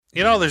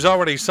You know, there's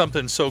already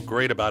something so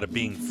great about it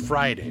being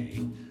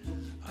Friday.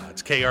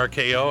 It's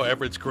KRKO,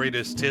 Everett's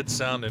Greatest Hits,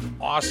 sounding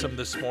awesome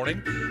this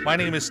morning. My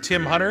name is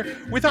Tim Hunter.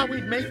 We thought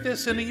we'd make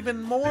this an even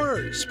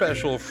more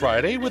special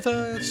Friday with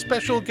a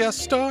special guest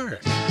star.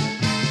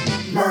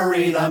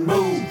 Murray the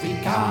movie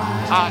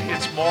guy.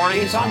 It's morning.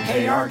 He's on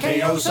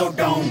KRKO, so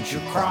don't you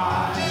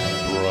cry.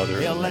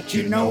 Brother. He'll let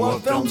you know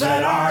of films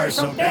that are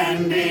so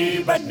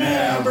dandy, but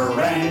never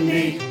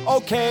Randy.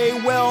 Okay,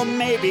 well,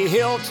 maybe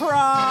he'll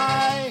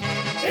try.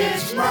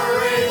 It's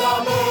Murray the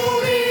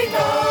movie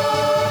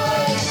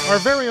guy. Our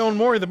very own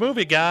Maury the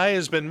movie guy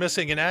has been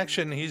missing in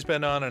action. He's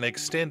been on an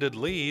extended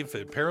leave,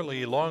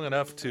 apparently long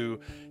enough to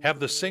have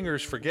the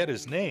singers forget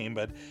his name.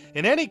 But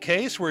in any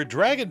case, we're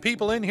dragging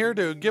people in here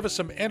to give us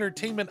some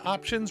entertainment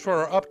options for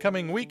our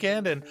upcoming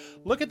weekend. And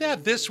look at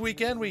that. This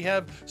weekend, we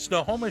have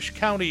Snohomish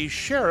County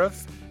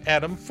Sheriff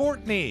Adam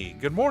Fortney.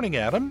 Good morning,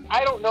 Adam.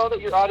 I don't know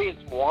that your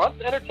audience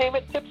wants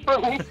entertainment tips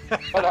from me,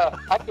 but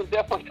I can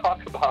definitely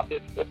talk about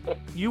it.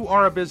 You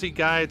are a busy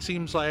guy. It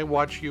seems like I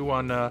watch you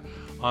on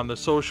the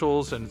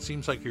socials, and it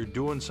seems like you're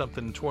doing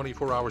something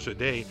 24 hours a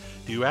day.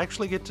 Do you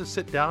actually get to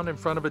sit down in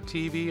front of a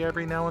TV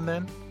every now and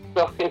then?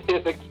 So it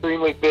is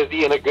extremely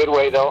busy in a good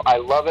way, though. I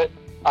love it.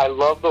 I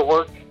love the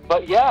work.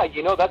 But yeah,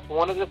 you know, that's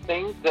one of the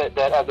things that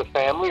as a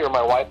family, or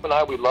my wife and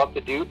I, we love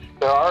to do.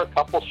 There are a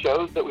couple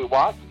shows that we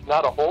watch,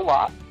 not a whole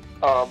lot.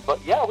 But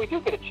yeah, we do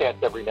get a chance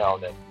every now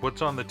and then.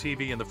 What's on the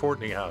TV in the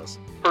Fortney house?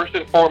 First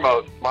and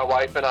foremost, my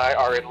wife and I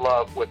are in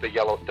love with the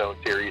Yellowstone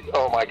series.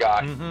 Oh my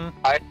gosh. Mm-hmm.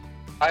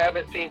 I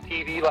haven't seen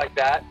TV like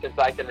that since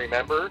I can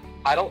remember.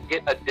 I don't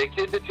get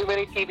addicted to too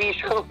many TV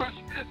shows,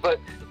 but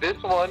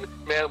this one,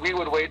 man, we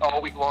would wait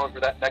all week long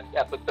for that next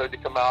episode to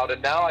come out, and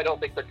now I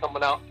don't think they're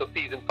coming out until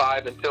season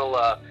 5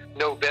 until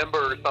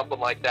November or something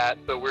like that,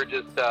 so we're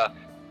just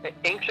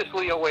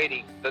anxiously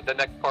awaiting the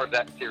next part of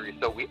that series,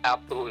 so we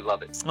absolutely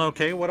love it.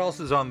 Okay, what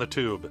else is on the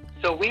tube?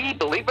 So we,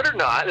 believe it or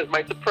not, this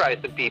might surprise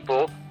some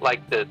people,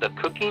 like the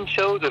cooking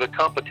shows or the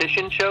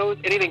competition shows,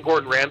 anything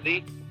Gordon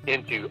Ramsay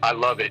into. I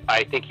love it.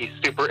 I think he's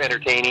super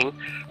entertaining.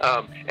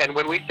 And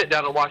when we sit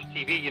down and watch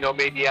TV, you know,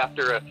 maybe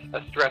after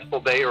a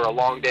stressful day or a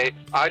long day,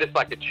 I just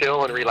like to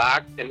chill and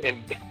relax.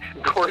 And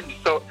Gordon's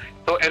so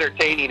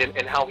entertaining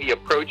and how he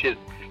approaches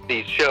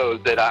these shows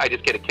that I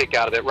just get a kick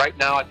out of it. Right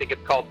now, I think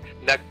it's called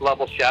Next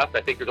Level Chef. I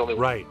think there's only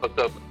one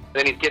episode.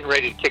 Then he's getting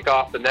ready to kick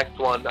off the next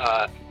one,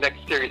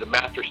 next series of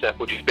MasterChef,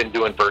 which he's been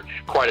doing for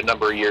quite a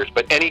number of years.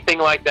 But anything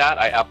like that,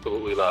 I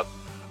absolutely love.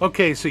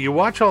 Okay, so you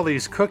watch all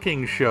these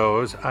cooking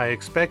shows. I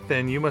expect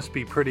then you must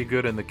be pretty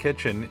good in the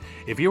kitchen.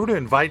 If you were to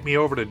invite me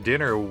over to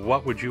dinner,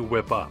 what would you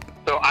whip up?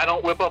 So I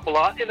don't whip up a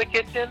lot in the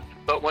kitchen,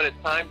 but when it's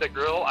time to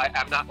grill,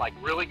 I'm not like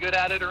really good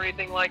at it or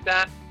anything like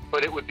that,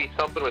 but it would be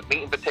something with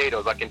meat and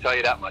potatoes, I can tell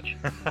you that much.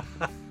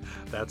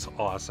 That's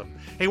awesome.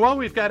 Hey, while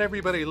we've got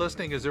everybody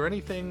listening, is there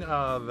anything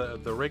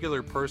the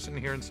regular person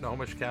here in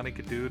Snohomish County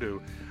could do to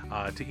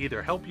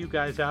either help you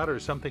guys out or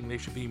something they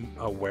should be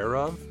aware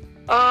of?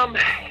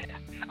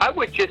 I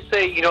would just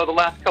say, you know, the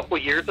last couple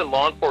of years in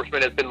law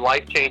enforcement has been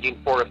life-changing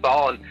for us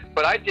all.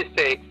 But I'd just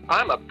say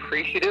I'm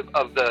appreciative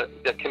of the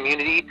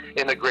community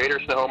in the greater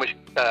Snohomish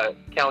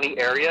County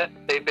area.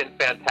 They've been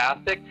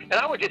fantastic. And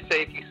I would just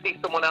say if you see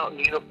someone out in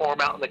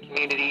uniform out in the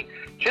community,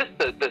 just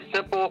the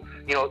simple,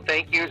 you know,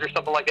 thank yous or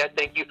something like that,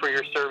 thank you for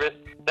your service,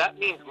 that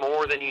means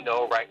more than you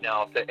know right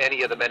now to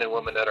any of the men and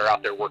women that are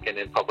out there working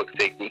in public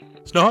safety.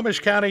 Snohomish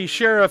County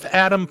Sheriff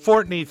Adam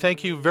Fortney,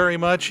 thank you very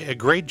much. A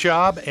great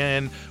job,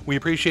 and we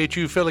appreciate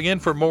you filling in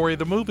for Maury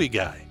the movie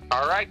guy.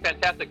 All right,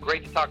 fantastic.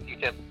 Great to talk to you,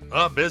 Tim.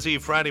 A busy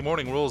Friday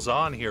morning rolls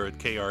on here at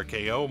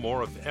KRKO.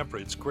 More of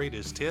Everett's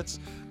Greatest Hits.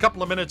 A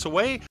couple of minutes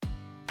away.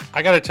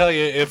 I got to tell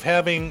you, if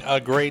having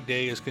a great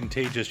day is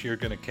contagious, you're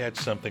going to catch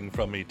something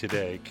from me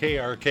today.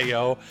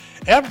 KRKO,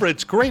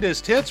 Everett's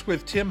Greatest Hits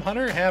with Tim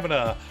Hunter, having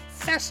a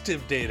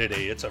festive day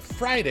today. It's a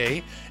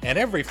Friday, and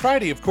every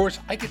Friday, of course,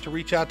 I get to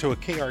reach out to a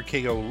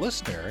KRKO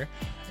listener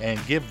and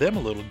give them a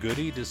little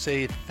goodie to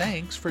say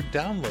thanks for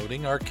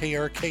downloading our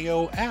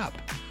KRKO app.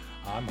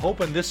 I'm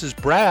hoping this is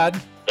Brad.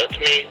 That's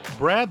me.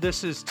 Brad,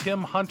 this is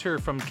Tim Hunter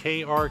from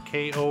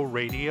KRKO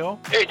Radio.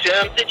 Hey,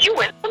 Tim. Did you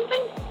win something?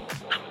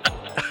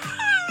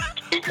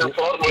 Your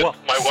phone with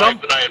my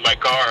wife and I in my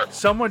car.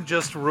 Someone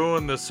just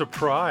ruined the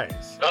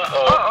surprise.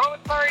 Uh-oh.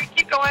 Sorry.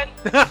 Keep going.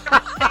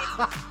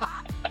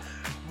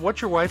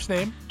 What's your wife's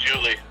name?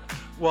 Julie.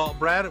 Well,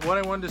 Brad, what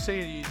I wanted to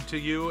say to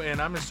you,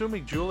 and I'm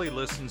assuming Julie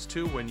listens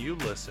too when you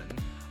listen.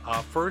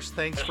 First,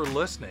 thanks for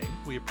listening.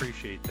 We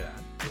appreciate that.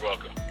 You're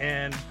welcome.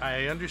 And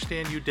I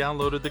understand you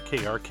downloaded the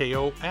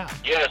KRKO app.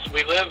 Yes,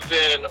 we live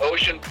in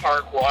Ocean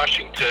Park,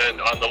 Washington,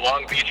 on the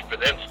Long Beach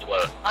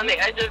Peninsula. On the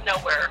edge of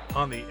nowhere.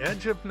 On the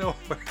edge of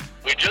nowhere.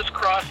 We just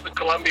crossed the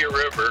Columbia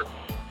River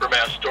from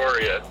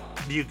Astoria.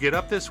 Do you get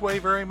up this way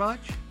very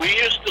much? We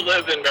used to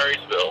live in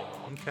Marysville.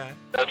 Okay.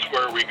 That's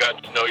where we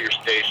got to know your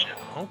station.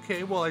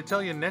 Okay, well, I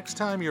tell you, next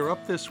time you're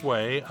up this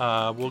way,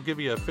 we'll give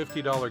you a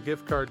 $50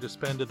 gift card to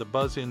spend at the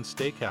Buzz Inn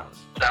Steakhouse.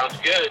 Sounds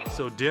good.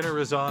 So dinner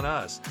is on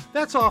us.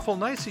 That's awful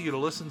nice of you to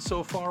listen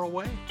so far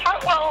away.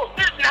 Well,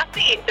 there's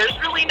nothing. There's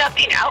really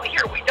nothing out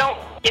here. We don't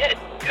get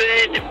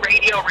good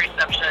radio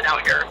reception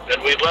out here.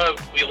 And we love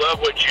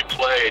what you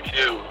play,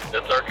 too.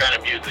 That's our kind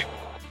of music.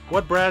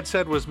 What Brad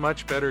said was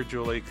much better,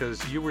 Julie,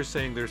 because you were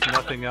saying there's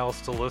nothing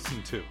else to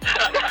listen to.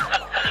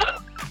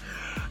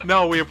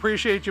 No, we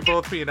appreciate you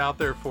both being out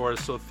there for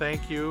us, so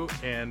thank you.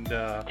 And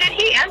Did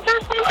he enter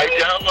something? I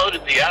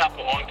downloaded the app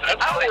a long time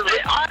ago. Oh, is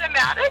it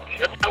automatic?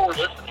 That's how we're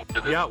listening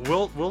to this. yeah,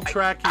 we'll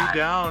track you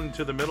down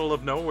to the middle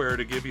of nowhere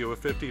to give you a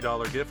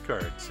 $50 gift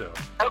card. So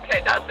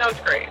Okay, that sounds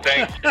great.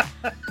 Thanks.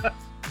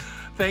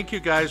 thank you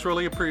guys,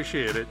 really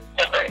appreciate it.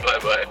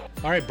 Bye-bye.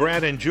 All right,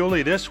 Brad and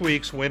Julie, this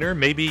week's winner.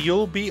 Maybe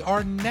you'll be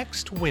our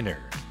next winner.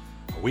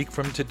 A week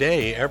from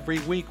today, every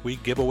week we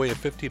give away a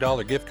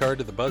 $50 gift card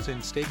to the Buzz Inn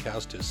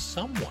Steakhouse to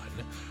someone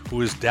who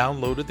has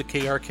downloaded the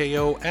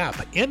KRKO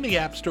app in the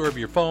App Store of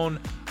your phone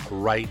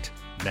right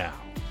now.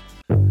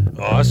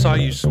 Oh, I saw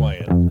you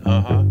swaying.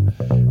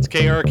 It's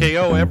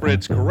KRKO,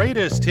 Everett's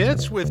Greatest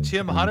Hits with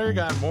Tim Hunter.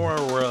 Got more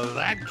where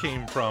that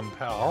came from,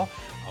 pal.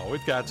 Oh,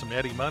 we've got some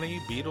Eddie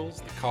Money, Beatles,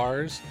 the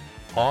Cars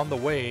on the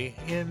way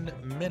in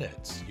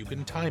minutes. You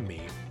can time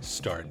me.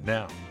 Start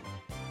now.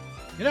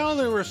 You know,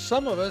 there were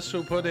some of us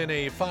who put in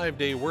a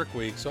 5-day work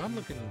week, so I'm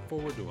looking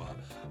forward to a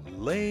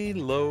lay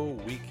low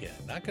weekend.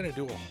 Not going to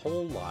do a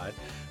whole lot.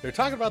 They're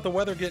talking about the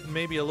weather getting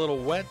maybe a little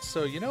wet,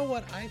 so you know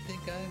what I think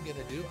I'm going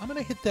to do? I'm going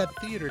to hit that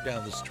theater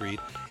down the street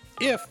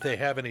if they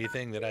have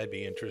anything that I'd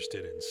be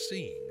interested in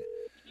seeing.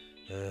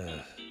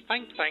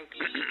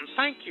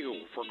 Thank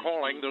you for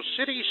calling the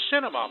City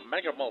Cinema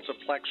Mega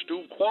Multiplex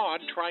Du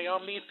Quad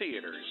Tri-Omni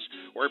Theaters,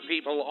 where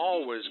people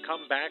always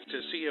come back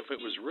to see if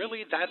it was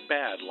really that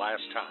bad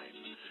last time.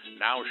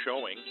 Now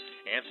showing,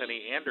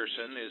 Anthony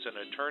Anderson is an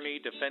attorney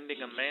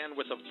defending a man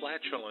with a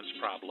flatulence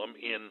problem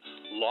in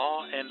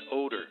Law and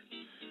Odor.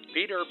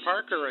 Peter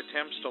Parker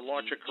attempts to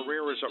launch a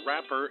career as a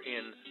rapper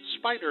in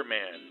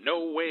Spider-Man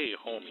No Way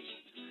Homie.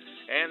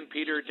 And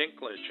Peter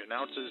Dinklage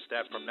announces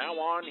that from now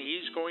on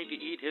he's going to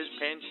eat his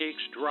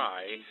pancakes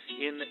dry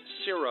in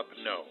Syrup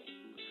No.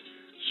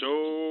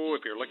 So,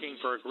 if you're looking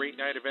for a great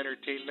night of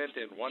entertainment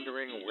and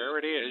wondering where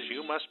it is,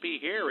 you must be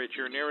here at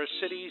your nearest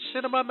City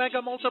Cinema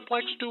Mega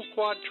Multiplex Du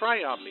Quad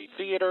Tri-Omni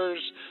Theaters.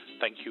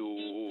 Thank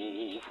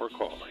you for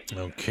calling.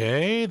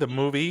 Okay, the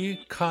movie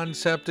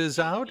concept is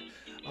out.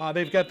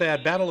 They've got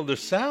that Battle of the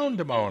Sound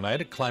tomorrow night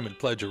at Climate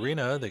Pledge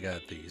Arena. They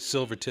got the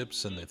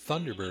Silvertips and the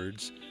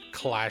Thunderbirds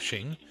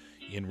clashing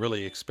in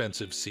really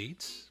expensive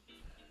seats.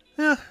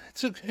 Yeah,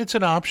 it's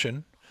an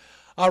option.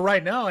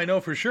 Right now, I know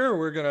for sure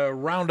we're going to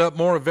round up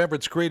more of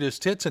Everett's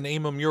Greatest Hits and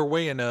aim them your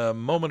way in a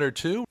moment or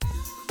two.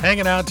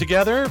 Hanging out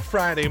together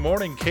Friday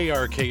morning,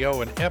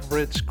 KRKO and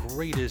Everett's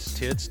Greatest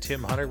Hits.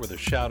 Tim Hunter with a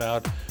shout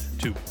out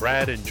to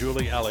Brad and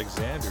Julie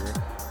Alexander,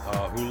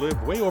 who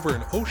live way over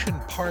in Ocean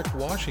Park,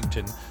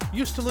 Washington.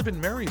 Used to live in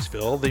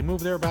Marysville. They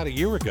moved there about a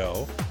year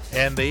ago,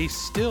 and they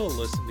still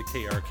listen to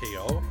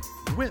KRKO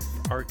with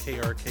our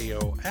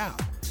KRKO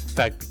app. In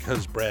fact,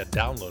 because Brad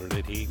downloaded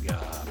it, he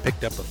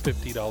picked up a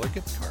 $50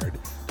 gift card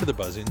to the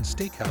Buzz Inn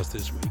Steakhouse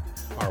this week.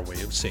 Our way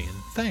of saying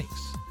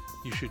thanks.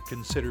 You should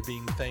consider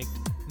being thanked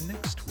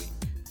next week.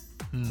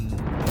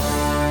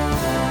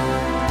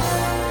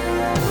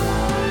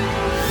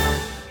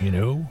 You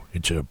know,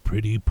 it's a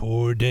pretty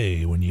poor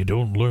day when you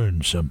don't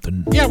learn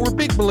something. Yeah, we're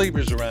big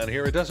believers around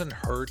here. It doesn't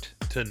hurt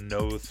to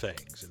know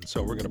things. And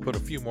so we're going to put a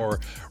few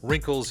more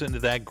wrinkles into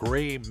that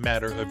gray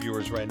matter of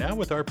yours right now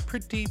with our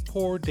Pretty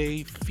Poor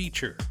Day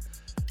feature.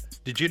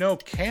 Did you know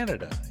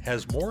Canada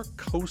has more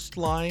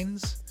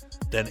coastlines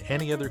than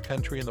any other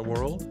country in the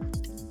world?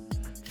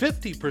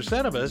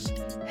 50% of us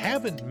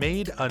haven't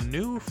made a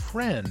new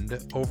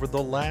friend over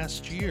the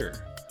last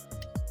year.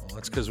 Well,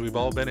 that's because we've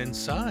all been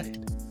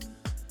inside.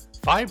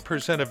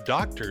 5% of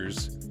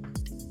doctors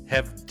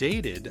have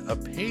dated a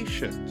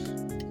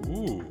patient.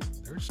 Ooh,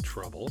 there's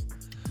trouble.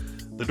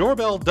 The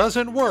doorbell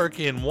doesn't work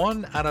in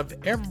 1 out of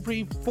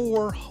every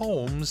 4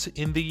 homes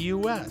in the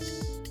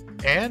U.S.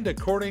 And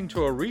according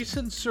to a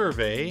recent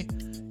survey,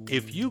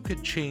 if you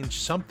could change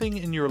something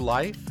in your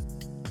life,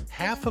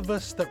 half of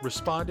us that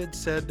responded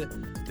said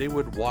they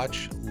would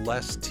watch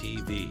less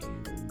TV.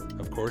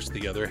 Of course,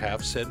 the other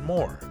half said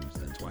more.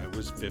 That's why it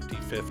was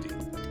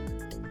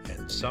 50-50.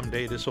 And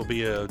someday this will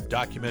be a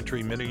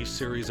documentary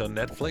mini-series on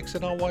Netflix,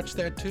 and I'll watch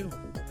that too.